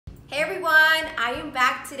Hey everyone, I am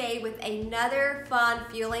back today with another fun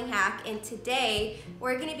fueling hack, and today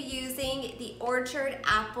we're going to be using the orchard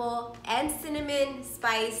apple and cinnamon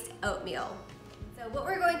spiced oatmeal. So what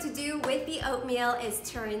we're going to do with the oatmeal is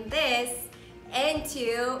turn this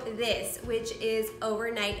into this, which is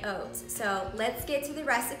overnight oats. So let's get to the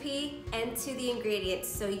recipe and to the ingredients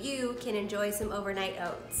so you can enjoy some overnight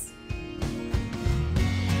oats.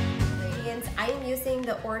 I am using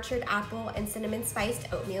the orchard apple and cinnamon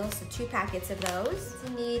spiced oatmeal, so 2 packets of those.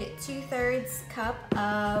 You need 2/3 cup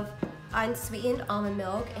of unsweetened almond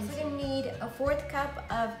milk, and we're gonna need a 1/4 cup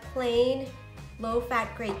of plain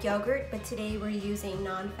low-fat Greek yogurt, but today we're using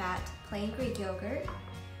non-fat plain Greek yogurt.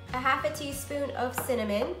 A 1/2 teaspoon of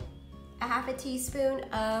cinnamon, a 1/2 teaspoon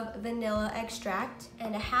of vanilla extract,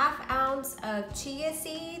 and a 1/2 ounce of chia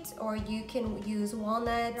seeds, or you can use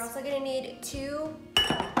walnuts. You're also gonna need 2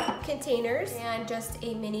 containers and just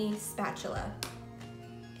a mini spatula.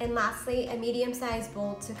 And lastly, a medium-sized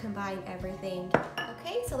bowl to combine everything.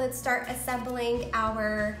 Okay, so let's start assembling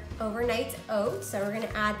our overnight oats. So we're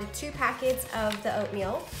gonna add the 2 packets of the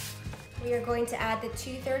oatmeal. We are going to add the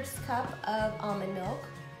 2/3 cup of almond milk.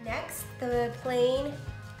 Next, the plain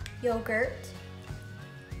yogurt,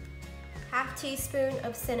 1/2 teaspoon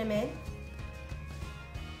of cinnamon.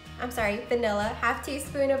 I'm sorry, vanilla, 1/2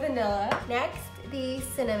 teaspoon of vanilla. Next, the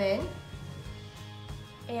cinnamon,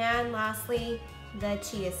 and lastly, the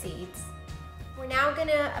chia seeds. We're now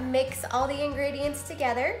gonna mix all the ingredients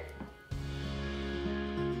together.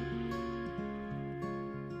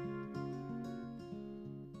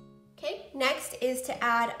 Okay, next is to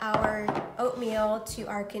add our oatmeal to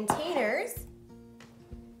our containers.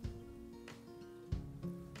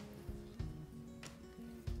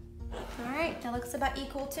 All right, that looks about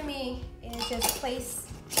equal to me. And just place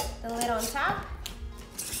the lid on top.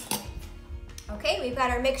 Okay, we've got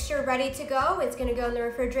our mixture ready to go. It's gonna go in the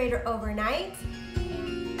refrigerator overnight.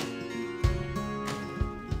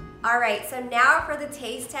 All right, so now for the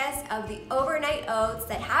taste test of the overnight oats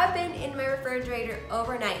that have been in my refrigerator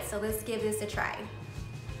overnight. So let's give this a try.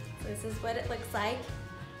 So this is what it looks like.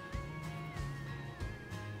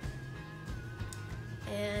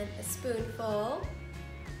 And a spoonful.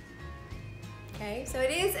 Okay, so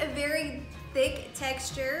it is a very thick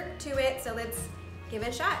texture to it, so let's give it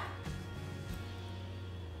a shot.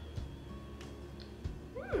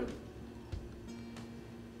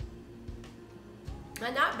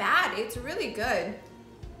 Not bad, it's really good.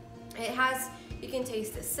 It has, you can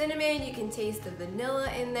taste the cinnamon, you can taste the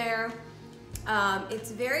vanilla in there.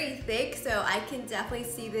 It's very thick, so I can definitely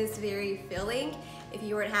see this very filling. If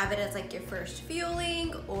you were to have it as like your first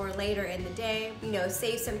fueling or later in the day, you know,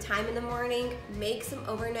 save some time in the morning, make some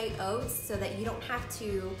overnight oats so that you don't have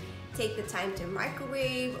to take the time to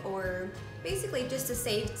microwave, or basically just to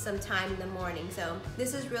save some time in the morning. So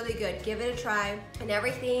this is really good. Give it a try, and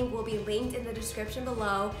everything will be linked in the description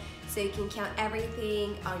below so you can count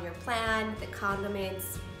everything on your plan, the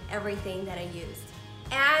condiments, everything that I used.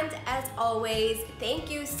 And as always, thank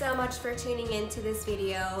you so much for tuning into this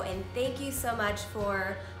video, and thank you so much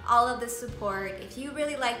for all of the support. If you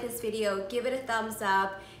really like this video, give it a thumbs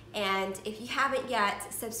up. And if you haven't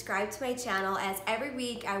yet, subscribe to my channel, as every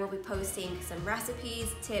week I will be posting some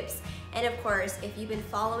recipes, tips, and of course, if you've been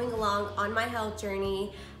following along on my health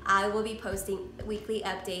journey, I will be posting weekly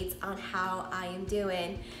updates on how I am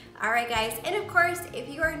doing. All right, guys, and of course, if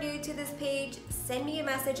you are new to this page, send me a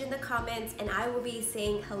message in the comments and I will be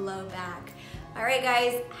saying hello back. All right,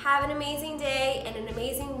 guys, have an amazing day and an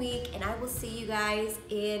amazing week, and I will see you guys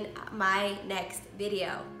in my next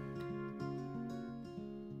video.